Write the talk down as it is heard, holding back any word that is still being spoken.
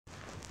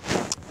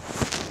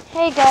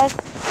Hey guys,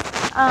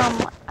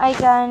 I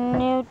got a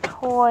new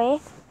toy.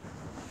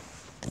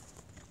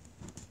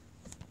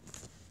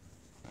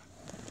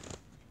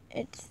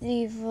 It's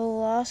the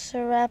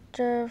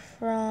Vilosearapter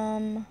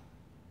from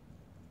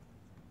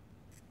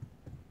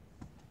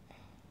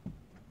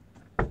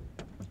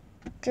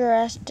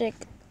Jurassic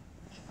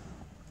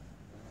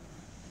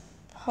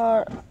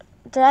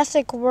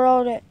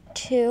World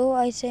 2,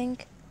 I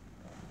think.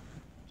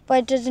 But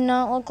it does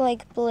not look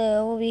like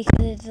blue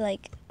because it's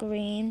like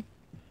green.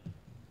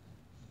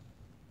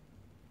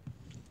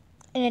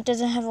 And it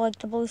doesn't have like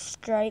the blue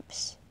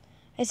stripes.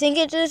 I think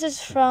this is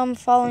from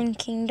Fallen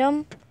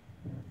Kingdom.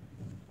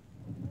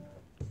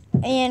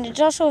 And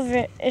it's also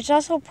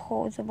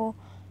posable.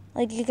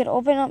 Like you could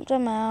open up the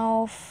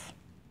mouth.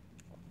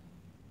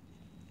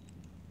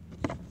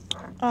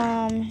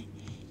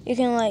 You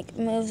can like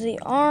move the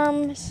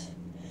arms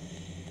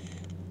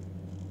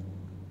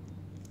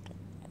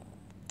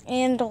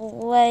and the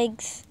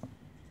legs,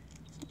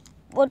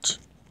 which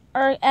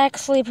are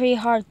actually pretty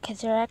hard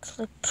because they're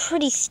actually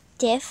pretty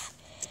stiff.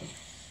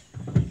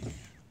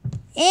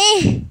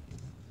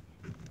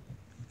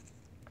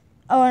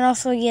 Oh, and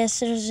also, yes,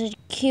 there's a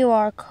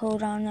QR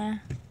code on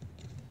there.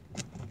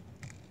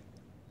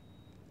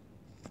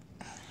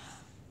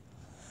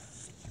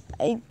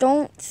 I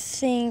don't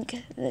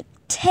think the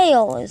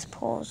tail is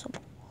posable.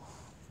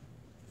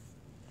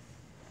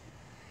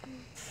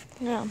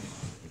 No.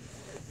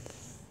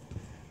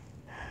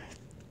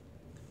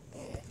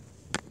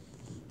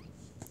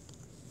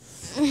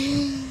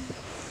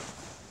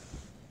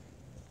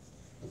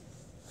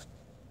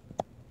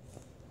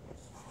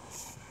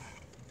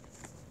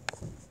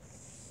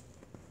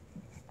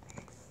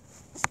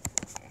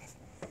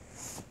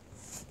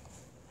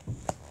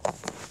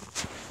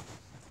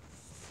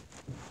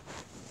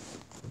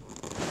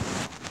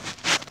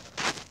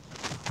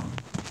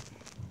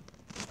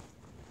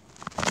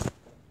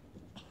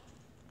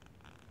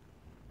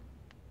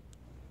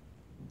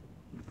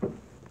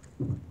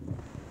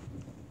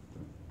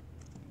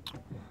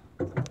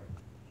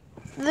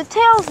 The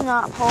tail's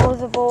not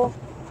posable,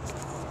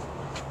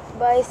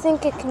 but I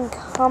think it can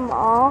come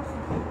off.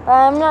 But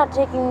I'm not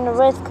taking the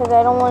risk because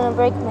I don't want to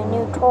break my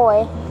new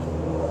toy.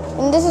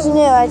 And this is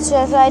new. It's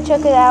just I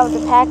took it out of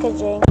the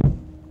packaging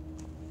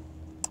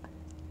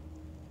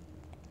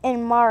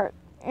in March.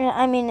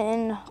 I mean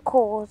in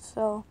Kohl's.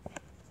 So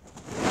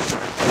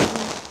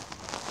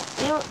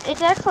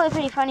it's actually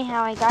pretty funny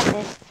how I got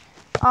this.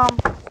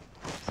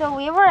 So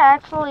we were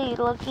actually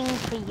looking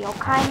for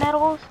yokai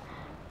medals.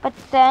 But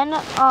then,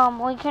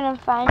 we couldn't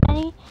find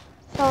any,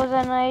 so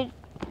then I,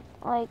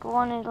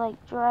 wanted,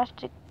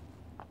 Jurassic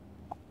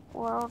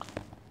World.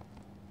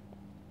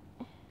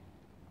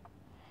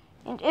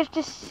 And if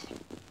this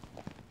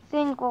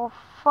thing will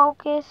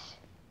focus,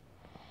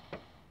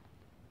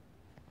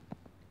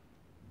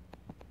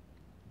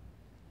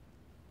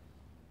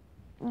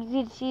 you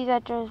can see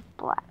that there's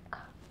black.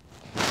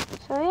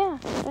 So yeah,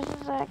 this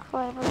is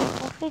actually a really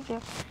cool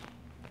figure.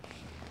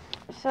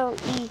 So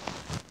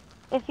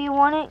if you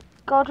want it,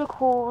 go to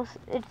Kohl's,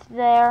 it's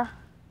there.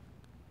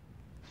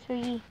 So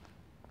I'm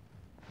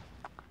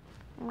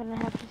gonna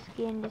have to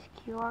scan this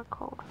QR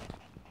code.